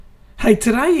Hey,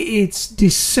 today it's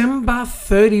December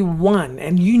 31,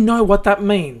 and you know what that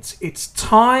means. It's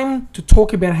time to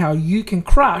talk about how you can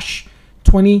crush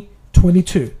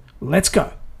 2022. Let's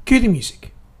go. Cue the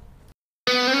music.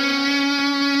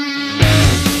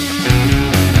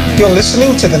 You're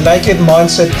listening to the Naked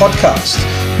Mindset Podcast.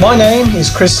 My name is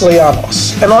Chris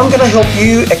Lianos, and I'm going to help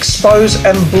you expose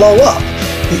and blow up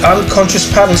the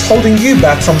unconscious patterns holding you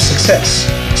back from success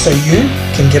so you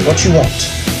can get what you want.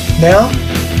 Now,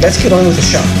 let's get on with the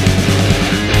show.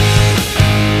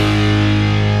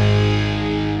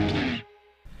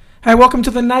 Hey, welcome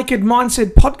to the Naked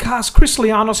Mindset Podcast. Chris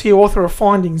Lianos here, author of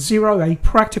Finding Zero, a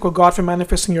practical guide for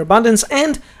manifesting your abundance,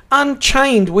 and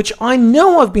Unchained, which I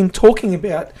know I've been talking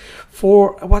about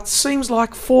for what seems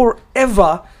like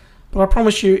forever, but I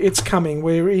promise you it's coming.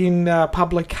 We're in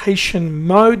publication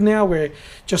mode now. We're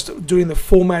just doing the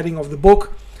formatting of the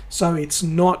book, so it's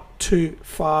not too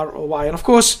far away. And of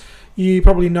course, you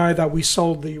probably know that we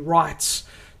sold the rights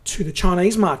to the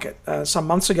Chinese market some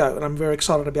months ago, and I'm very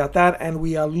excited about that. And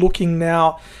we are looking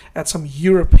now at some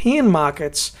European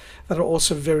markets that are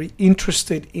also very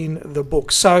interested in the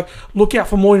book. So look out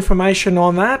for more information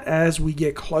on that as we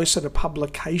get closer to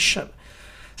publication.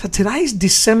 So today's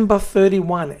December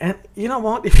 31, and you know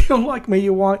what? If you're like me,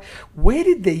 you're like, where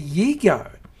did the year go?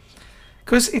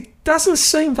 Because it doesn't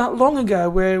seem that long ago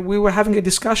where we were having a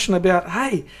discussion about,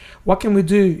 hey, what can we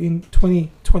do in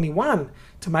 2021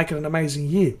 to make it an amazing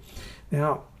year?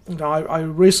 Now, I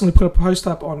recently put a post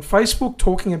up on Facebook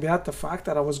talking about the fact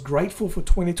that I was grateful for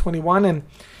 2021,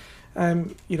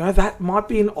 and that might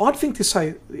be an odd thing to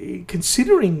say,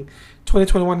 considering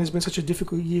 2021 has been such a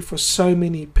difficult year for so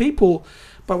many people.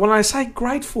 But when I say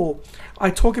grateful,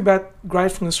 I talk about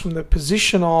gratefulness from the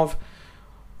position of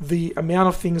the amount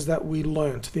of things that we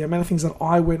learned, the amount of things that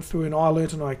I went through and I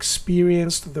learned and I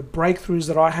experienced, the breakthroughs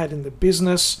that I had in the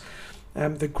business,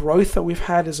 the growth that we've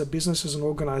had as a business, as an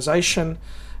organization,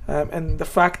 and the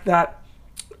fact that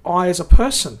I as a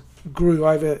person grew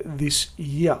over this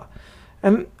year.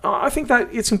 And I think that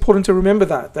it's important to remember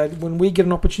that when we get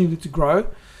an opportunity to grow,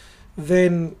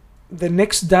 then the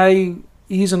next day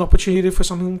is an opportunity for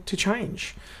something to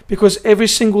change, because every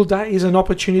single day is an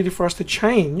opportunity for us to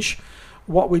change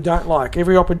what we don't like.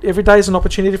 Every day is an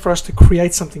opportunity for us to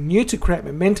create something new, to create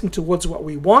momentum towards what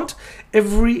we want.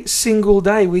 Every single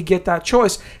day we get that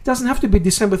choice. It doesn't have to be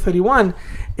December 31.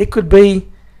 It could be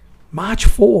March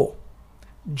 4,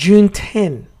 June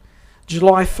 10,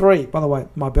 July 3, by the way,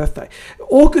 my birthday,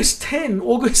 August 10,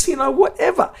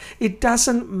 whatever. It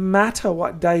doesn't matter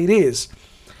what day it is.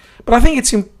 But I think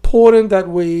it's important that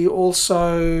we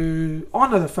also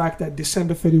honor the fact that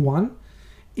December 31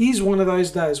 is one of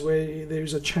those days where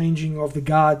there's a changing of the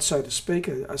guard, so to speak.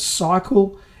 A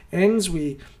cycle ends.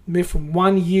 We move from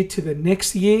one year to the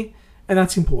next year, and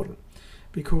that's important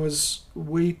because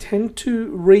we tend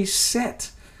to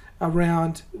reset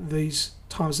around these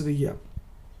times of the year.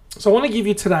 So I want to give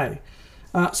you today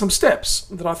some steps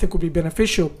that I think will be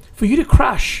beneficial for you to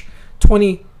crush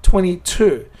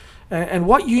 2022 and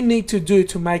what you need to do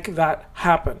to make that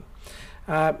happen.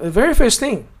 The very first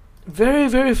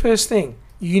thing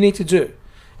you need to do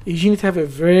is you need to have a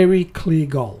very clear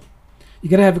goal. You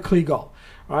got to have a clear goal,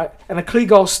 right? And a clear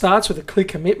goal starts with a clear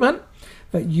commitment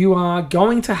that you are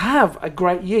going to have a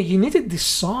great year. You need to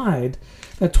decide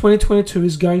that 2022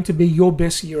 is going to be your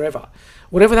best year ever.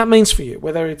 Whatever that means for you,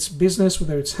 whether it's business,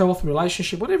 whether it's health,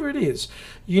 relationship, whatever it is,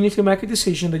 you need to make a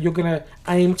decision that you're going to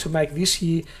aim to make this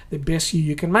year the best year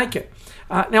you can make it.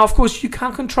 Now, of course, you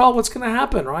can't control what's going to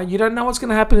happen, right? You don't know what's going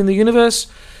to happen in the universe.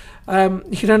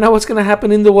 You don't know what's going to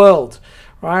happen in the world,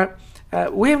 right?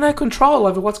 We have no control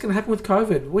over what's going to happen with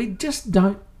COVID. We just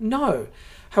don't know.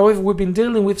 However, we've been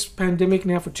dealing with this pandemic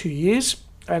now for 2 years,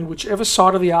 and whichever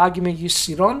side of the argument you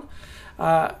sit on,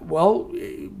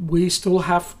 we still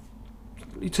have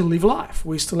to live life.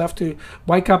 We still have to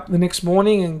wake up the next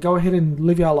morning and go ahead and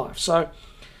live our life. So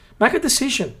make a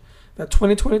decision that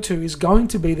 2022 is going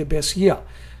to be the best year,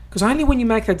 because only when you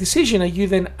make that decision are you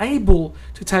then able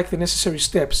to take the necessary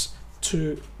steps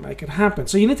to make it happen.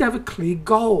 So you need to have a clear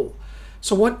goal.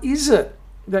 So what is it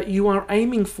that you are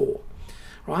aiming for?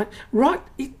 Right? Write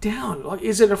it down. Like,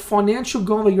 is it a financial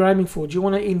goal that you're aiming for? Do you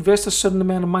want to invest a certain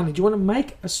amount of money? Do you want to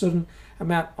make a certain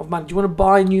amount of money? Do you want to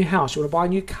buy a new house? Do you want to buy a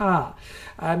new car?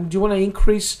 Do you want to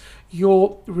increase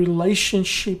your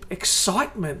relationship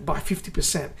excitement by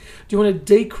 50%? Do you want to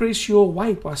decrease your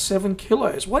weight by 7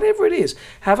 kilos? Whatever it is,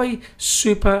 have a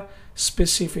super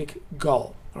specific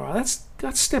goal. All right,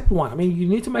 that's step one. I mean, you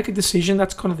need to make a decision.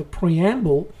 That's kind of the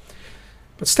preamble.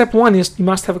 But step one is you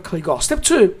must have a clear goal. Step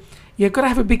two, you've got to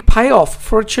have a big payoff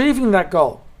for achieving that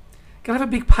goal. Got to have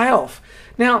a big payoff.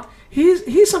 Now,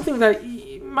 Here's something that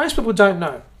most people don't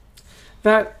know.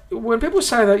 That when people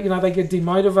say that, they get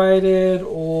demotivated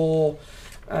or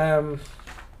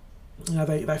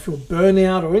they feel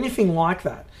burnout or anything like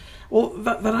that, well,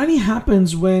 that only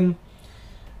happens when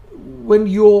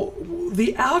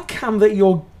the outcome that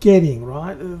you're getting,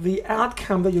 right? The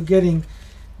outcome that you're getting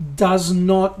does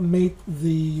not meet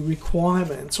the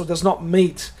requirements or does not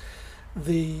meet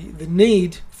the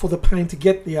need for the pain to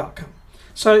get the outcome.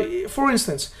 So, for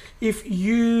instance, if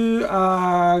you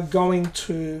are going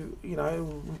to,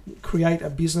 create a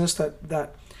business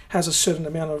that has a certain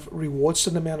amount of rewards,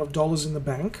 certain amount of dollars in the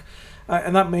bank,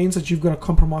 and that means that you've got to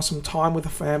compromise some time with the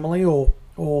family or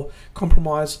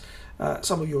compromise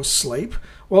some of your sleep.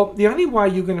 Well, the only way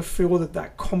you're going to feel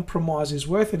that compromise is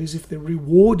worth it is if the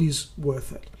reward is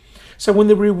worth it. So when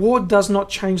the reward does not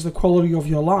change the quality of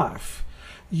your life,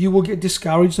 you will get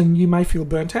discouraged and you may feel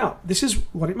burnt out. This is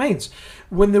what it means.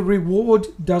 When the reward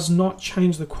does not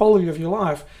change the quality of your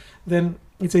life, then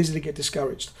it's easy to get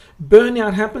discouraged.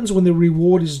 Burnout happens when the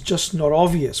reward is just not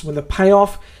obvious, when the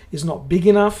payoff is not big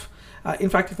enough. In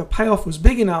fact, if the payoff was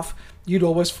big enough, you'd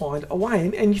always find a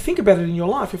way. And you think about it in your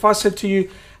life. If I said to you,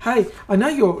 hey, I know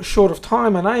you're short of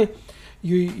time. I know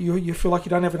you feel like you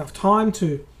don't have enough time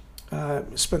to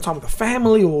spend time with the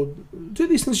family or do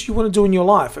these things you want to do in your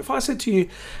life. If I said to you,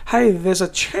 hey, there's a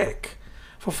check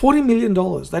for $40 million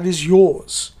that is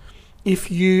yours if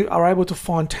you are able to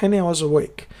find 10 hours a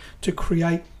week to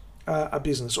create a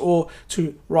business or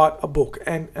to write a book.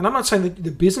 And I'm not saying that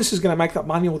the business is going to make that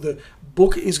money or the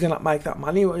book is going to make that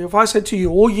money. If I said to you,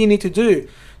 all you need to do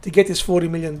to get this $40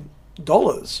 million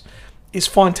is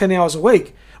find 10 hours a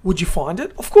week, would you find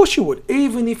it? Of course you would,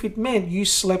 even if it meant you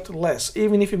slept less,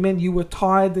 even if it meant you were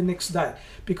tired the next day,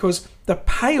 because the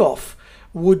payoff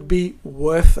would be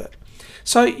worth it.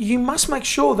 So you must make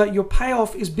sure that your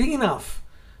payoff is big enough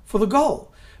for the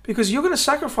goal, because you're going to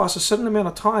sacrifice a certain amount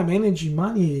of time, energy,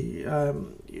 money,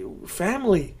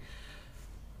 family,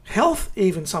 health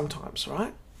even sometimes,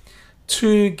 right,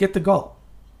 to get the goal.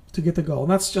 And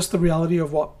that's just the reality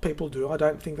of what people do. I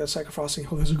don't think that sacrificing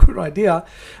health is a good idea,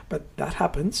 but that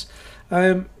happens.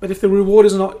 But if the reward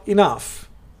is not enough,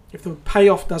 if the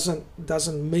payoff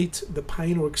doesn't meet the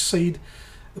pain or exceed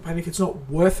the pain, if it's not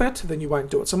worth it, then you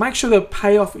won't do it. So make sure the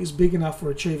payoff is big enough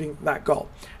for achieving that goal.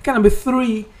 Okay, number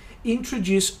 3,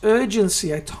 introduce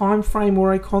urgency, a time frame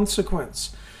or a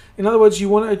consequence. In other words, you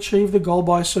want to achieve the goal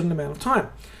by a certain amount of time.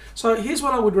 So here's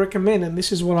what I would recommend, and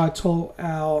this is what I told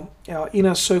our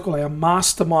inner circle, our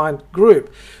mastermind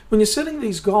group. When you're setting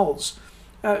these goals,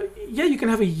 you can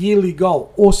have a yearly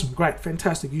goal. Awesome, great,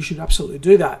 fantastic. You should absolutely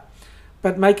do that.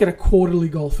 But make it a quarterly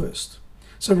goal first.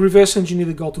 So reverse engineer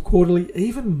the goal to quarterly,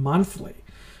 even monthly.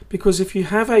 Because if you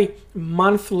have a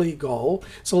monthly goal,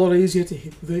 it's a lot easier to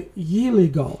hit the yearly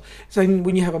goal. So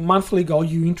when you have a monthly goal,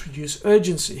 you introduce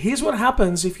urgency. Here's what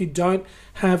happens if you don't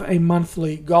have a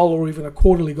monthly goal or even a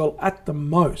quarterly goal at the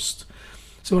most.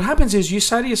 So what happens is you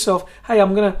say to yourself, hey,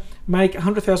 I'm going to make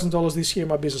 $100,000 this year in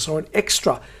my business, or an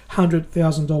extra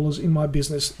 $100,000 in my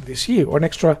business this year, or an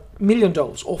extra $1 million,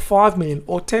 or $5 million,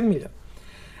 or $10 million.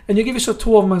 And you give yourself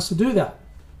 12 months to do that.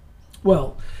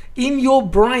 Well, in your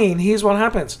brain, here's what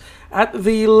happens. At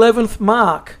the 11th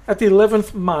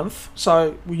month,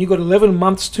 so when you've got 11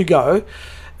 months to go,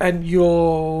 and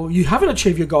you haven't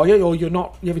achieved your goal yet, or you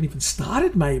haven't even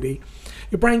started maybe,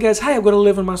 your brain goes, hey, I've got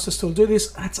 11 months to still do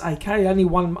this. That's okay. I've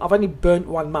only burnt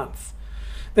 1 month.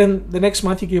 Then the next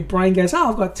month, your brain goes, oh,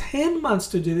 I've got 10 months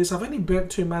to do this. I've only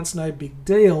burnt 2 months, no big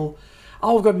deal.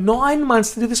 Oh, I've got 9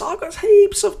 months to do this. I've got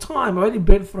heaps of time. I've only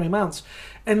burnt 3 months.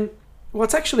 And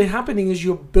what's actually happening is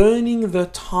you're burning the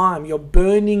time, you're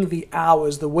burning the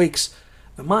hours, the weeks,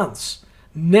 the months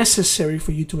necessary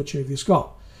for you to achieve this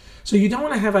goal. So you don't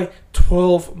want to have a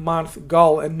 12-month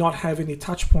goal and not have any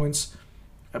touch points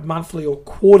monthly or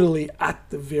quarterly at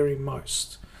the very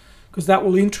most, because that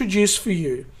will introduce for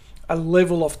you a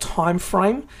level of time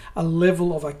frame, a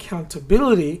level of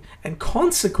accountability and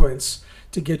consequence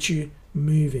to get you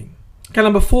moving. Okay,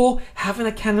 number 4, have an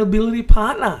accountability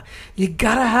partner. You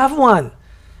gotta have one.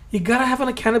 You gotta have an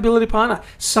accountability partner.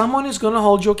 Someone who's gonna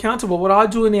hold you accountable. What I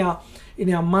do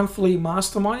in our monthly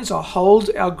mastermind is I hold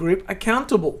our group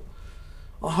accountable.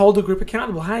 I hold the group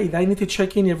accountable. Hey, they need to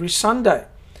check in every Sunday.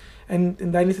 And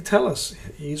they need to tell us,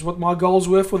 here's what my goals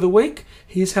were for the week.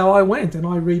 Here's how I went. And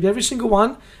I read every single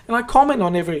one and I comment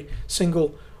on every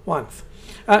single one.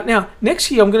 Now, next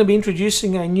year I'm going to be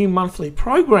introducing a new monthly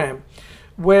program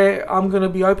where I'm going to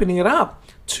be opening it up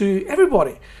to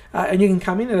everybody. And you can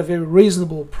come in at a very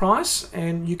reasonable price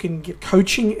and you can get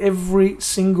coaching every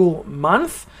single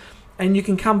month. And you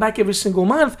can come back every single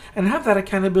month and have that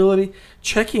accountability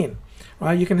check-in.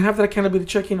 right? You can have that accountability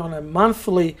check-in on a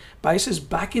monthly basis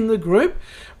back in the group,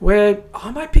 where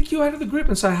I might pick you out of the group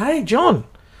and say, hey, John,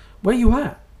 where you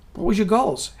at? What was your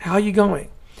goals? How are you going?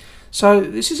 So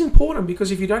this is important,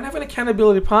 because if you don't have an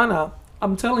accountability partner,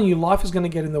 I'm telling you, life is going to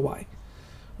get in the way.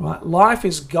 Right? Life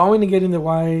is going to get in the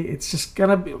way. It's just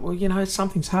going to be, well,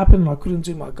 something's happened. I couldn't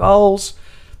do my goals.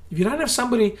 If you don't have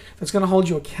somebody that's going to hold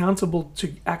you accountable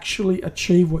to actually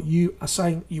achieve what you are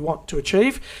saying you want to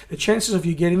achieve, the chances of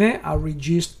you getting there are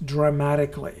reduced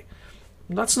dramatically.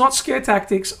 That's not scare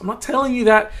tactics. I'm not telling you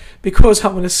that because I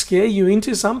want to scare you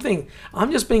into something.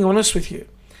 I'm just being honest with you.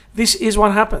 This is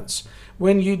what happens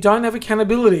when you don't have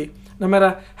accountability. No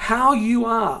matter how you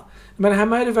are, no matter how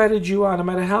motivated you are, no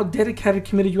matter how dedicated,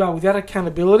 committed you are, without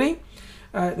accountability,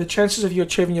 the chances of you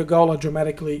achieving your goal are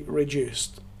dramatically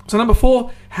reduced. So number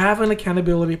 4, have an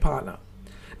accountability partner.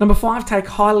 Number 5, take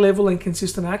high level and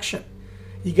consistent action.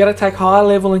 You got to take high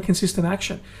level and consistent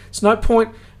action. It's no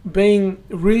point being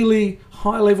really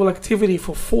high level activity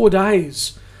for 4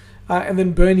 days and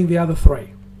then burning the other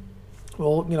 3.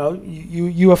 Well,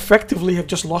 you effectively have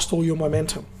just lost all your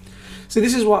momentum. So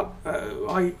this is what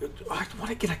I want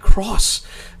to get across,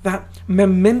 that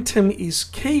momentum is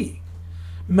key.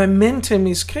 Momentum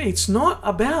is key. It's not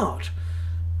about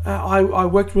I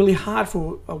worked really hard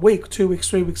for a week, 2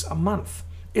 weeks, 3 weeks, a month.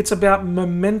 It's about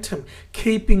momentum,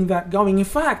 keeping that going. In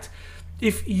fact,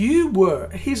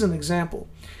 here's an example.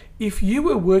 If you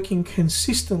were working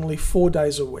consistently 4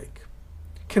 days a week,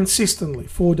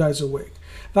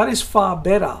 that is far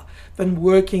better than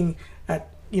working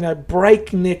at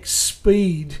breakneck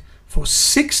speed for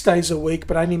 6 days a week,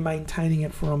 but only maintaining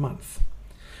it for a month.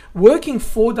 Working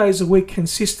 4 days a week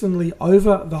consistently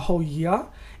over the whole year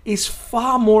is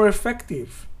far more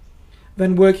effective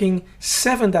than working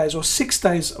 7 days or 6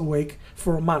 days a week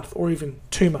for a month or even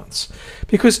 2 months.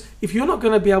 Because if you're not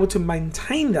going to be able to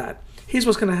maintain that, here's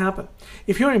what's going to happen.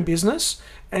 If you're in business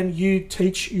and you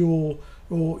teach your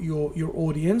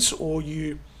audience, or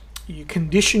you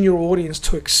condition your audience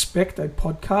to expect a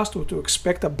podcast or to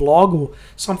expect a blog or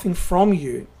something from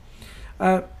you,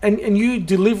 and you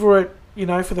deliver it,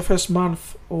 for the first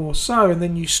month or so, and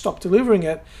then you stop delivering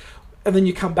it, and then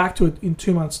you come back to it in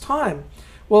 2 months' time,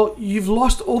 well, you've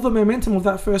lost all the momentum of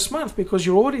that first month, because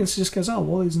your audience just goes, oh,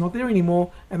 well, he's not there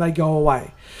anymore, and they go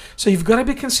away. So you've got to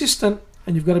be consistent,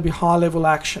 and you've got to be high-level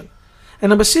action.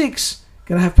 And number 6,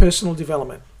 got to have personal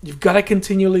development. You've got to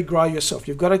continually grow yourself.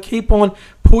 You've got to keep on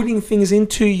putting things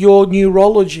into your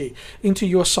neurology, into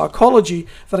your psychology,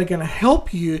 that are going to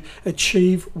help you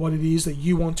achieve what it is that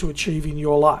you want to achieve in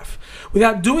your life.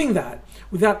 Without doing that,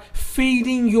 without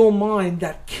feeding your mind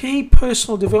that key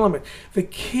personal development, the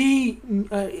key,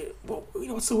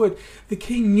 the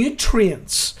key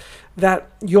nutrients that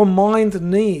your mind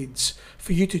needs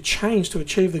for you to change to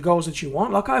achieve the goals that you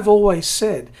want. Like I've always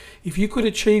said, if you could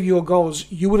achieve your goals,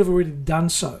 you would have already done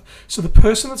so. So the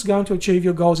person that's going to achieve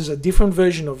your goals is a different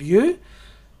version of you.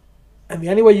 And the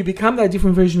only way you become that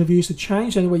different version of you is to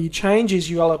change. The only way you change is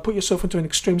you put yourself into an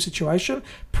extreme situation.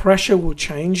 Pressure will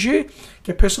change you.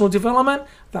 Get personal development.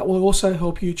 That will also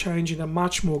help you change in a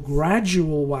much more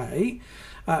gradual way,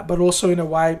 but also in a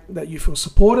way that you feel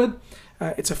supported.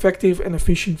 It's effective and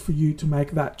efficient for you to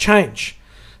make that change.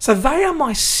 So they are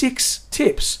my 6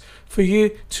 tips for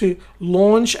you to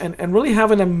launch and really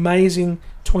have an amazing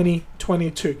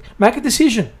 2022. Make a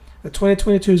decision that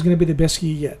 2022 is going to be the best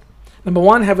year yet. Number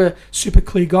 1, have a super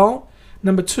clear goal.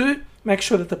 Number 2, make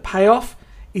sure that the payoff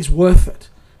is worth it.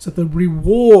 So the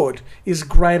reward is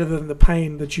greater than the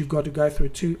pain that you've got to go through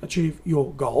to achieve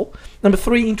your goal. Number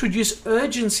 3, introduce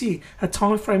urgency, a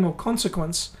time frame or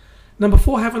consequence. Number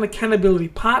 4, have an accountability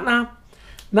partner.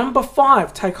 Number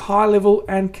 5, take high level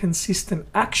and consistent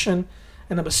action.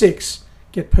 And number 6,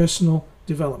 get personal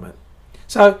development.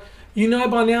 So you know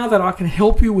by now that I can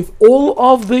help you with all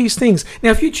of these things.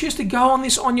 Now, if you choose to go on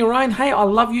this on your own, hey, I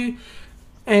love you,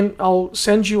 and I'll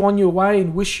send you on your way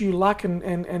and wish you luck,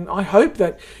 and I hope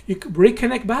that you can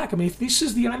reconnect back. I mean, if this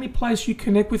is the only place you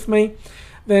connect with me,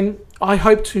 then I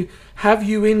hope to have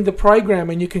you in the program,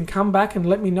 and you can come back and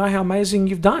let me know how amazing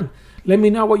you've done. Let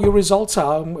me know what your results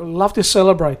are. I'd love to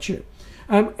celebrate you.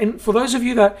 And for those of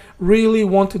you that really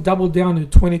want to double down in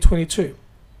 2022,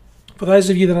 for those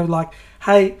of you that are like,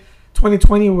 hey,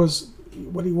 2020 was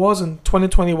what it was and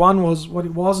 2021 was what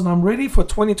it was, and I'm ready for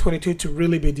 2022 to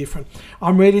really be different.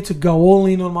 I'm ready to go all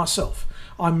in on myself.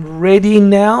 I'm ready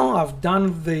now. I've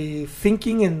done the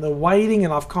thinking and the waiting,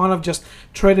 and I've kind of just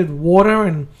treaded water,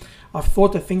 and I've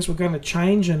thought that things were going to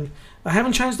change, and they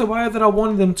haven't changed the way that I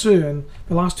wanted them to, and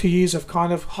the last 2 years have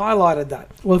kind of highlighted that.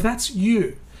 Well, if that's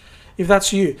you,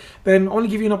 then I want to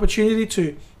give you an opportunity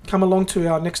to come along to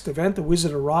our next event, The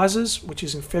Wizard Arises, which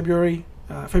is in February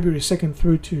 2nd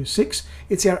through to 6th.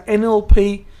 It's our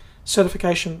NLP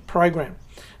certification program.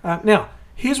 Now,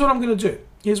 here's what I'm going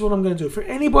to do. For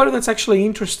anybody that's actually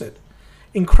interested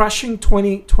in crushing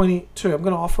 2022, I'm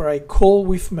going to offer a call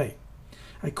with me.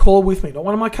 Not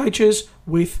one of my coaches,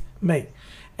 with me.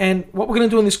 And what we're going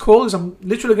to do in this call is I'm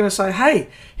literally going to say, hey,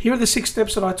 here are the 6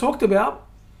 steps that I talked about.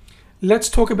 Let's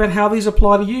talk about how these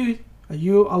apply to you. Are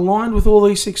you aligned with all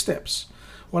these 6 steps?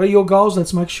 What are your goals?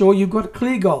 Let's make sure you've got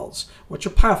clear goals. What's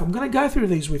your path? I'm going to go through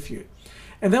these with you.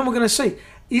 And then we're going to see,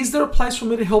 is there a place for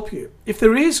me to help you? If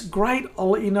there is, great, I'll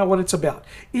let you know what it's about.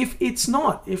 If it's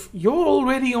not, if you're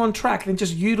already on track, then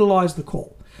just utilize the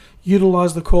call.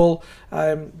 Because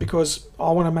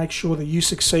I want to make sure that you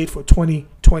succeed for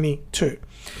 2022.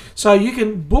 So you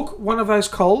can book one of those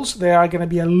calls. There are going to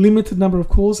be a limited number of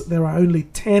calls. There are only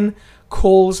 10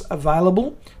 calls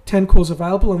available, and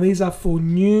these are for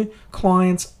new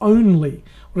clients only.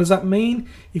 What does that mean?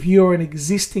 If you're an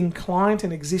existing client,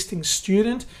 an existing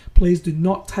student, please do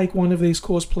not take one of these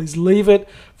calls. Please leave it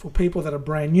for people that are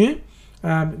brand new.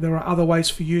 There are other ways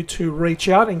for you to reach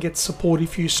out and get support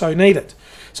if you so need it.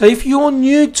 So if you're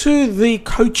new to the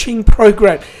coaching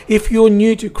program, if you're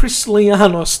new to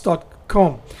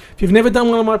chrislianos.com, if you've never done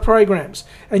one of my programs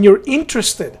and you're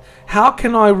interested, how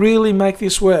can I really make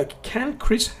this work? Can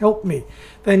Chris help me?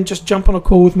 Then just jump on a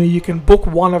call with me. You can book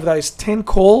one of those 10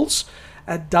 calls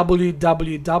at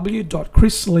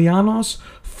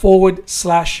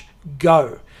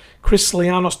www.chrislianos.com/go.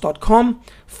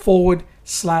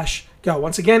 chrislianos.com/go.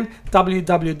 Once again,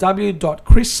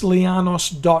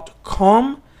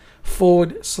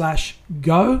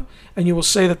 www.chrislianos.com/go, and you will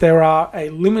see that there are a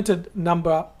limited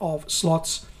number of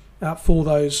slots for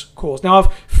those calls. Now,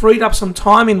 I've freed up some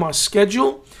time in my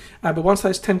schedule, but once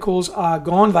those 10 calls are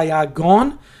gone, they are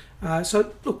gone.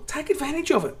 So, look, take advantage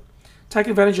of it.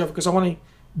 Because I want to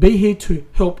be here to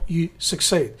help you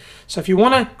succeed. So if you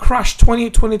want to crush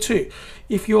 2022,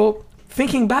 if you're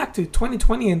thinking back to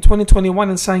 2020 and 2021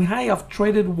 and saying, hey, I've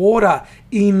treaded water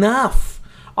enough,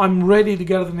 I'm ready to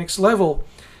go to the next level,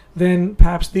 then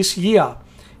perhaps this year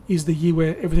is the year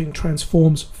where everything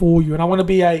transforms for you. And I want to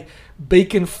be a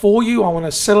beacon for you. I want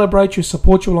to celebrate you,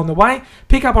 support you along the way.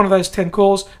 Pick up one of those 10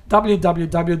 calls,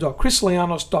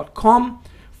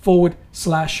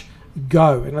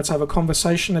 www.chrislianos.com/go. And let's have a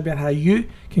conversation about how you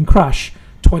can crush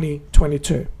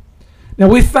 2022. Now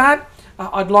with that,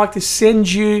 I'd like to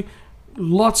send you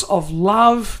lots of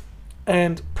love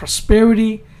and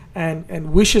prosperity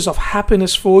and wishes of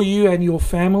happiness for you and your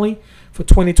family for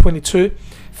 2022.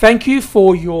 Thank you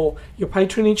for your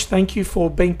patronage. Thank you for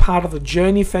being part of the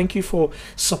journey. Thank you for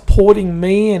supporting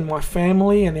me and my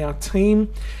family and our team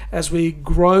as we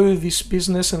grow this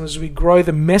business and as we grow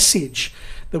the message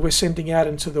that we're sending out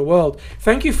into the world.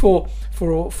 Thank you for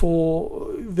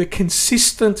the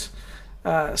consistent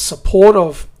support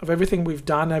of everything we've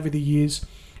done over the years.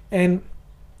 And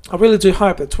I really do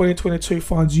hope that 2022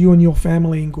 finds you and your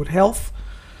family in good health,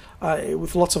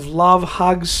 with lots of love,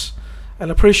 hugs,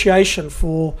 and appreciation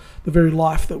for the very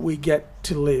life that we get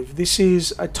to live. This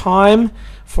is a time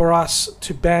for us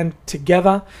to band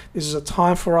together. This is a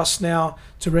time for us now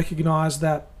to recognize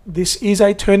that this is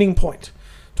a turning point.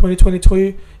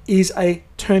 2022 is a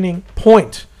turning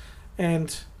point,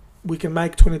 and we can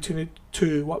make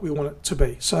 2022 what we want it to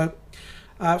be. So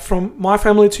from my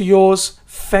family to yours,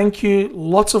 thank you,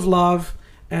 lots of love,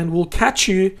 and we'll catch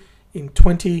you in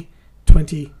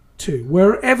 2022.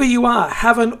 Wherever you are,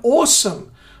 have an awesome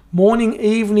morning,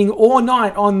 evening, or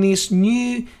night on this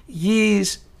New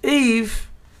Year's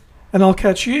Eve, and I'll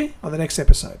catch you on the next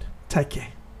episode. Take care.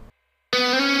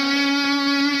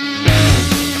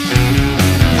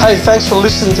 Hey, thanks for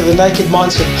listening to the Naked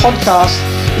Mindset podcast.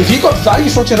 If you got value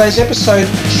from today's episode,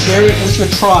 share it with your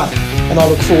tribe, and I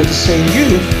look forward to seeing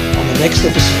you on the next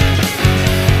episode.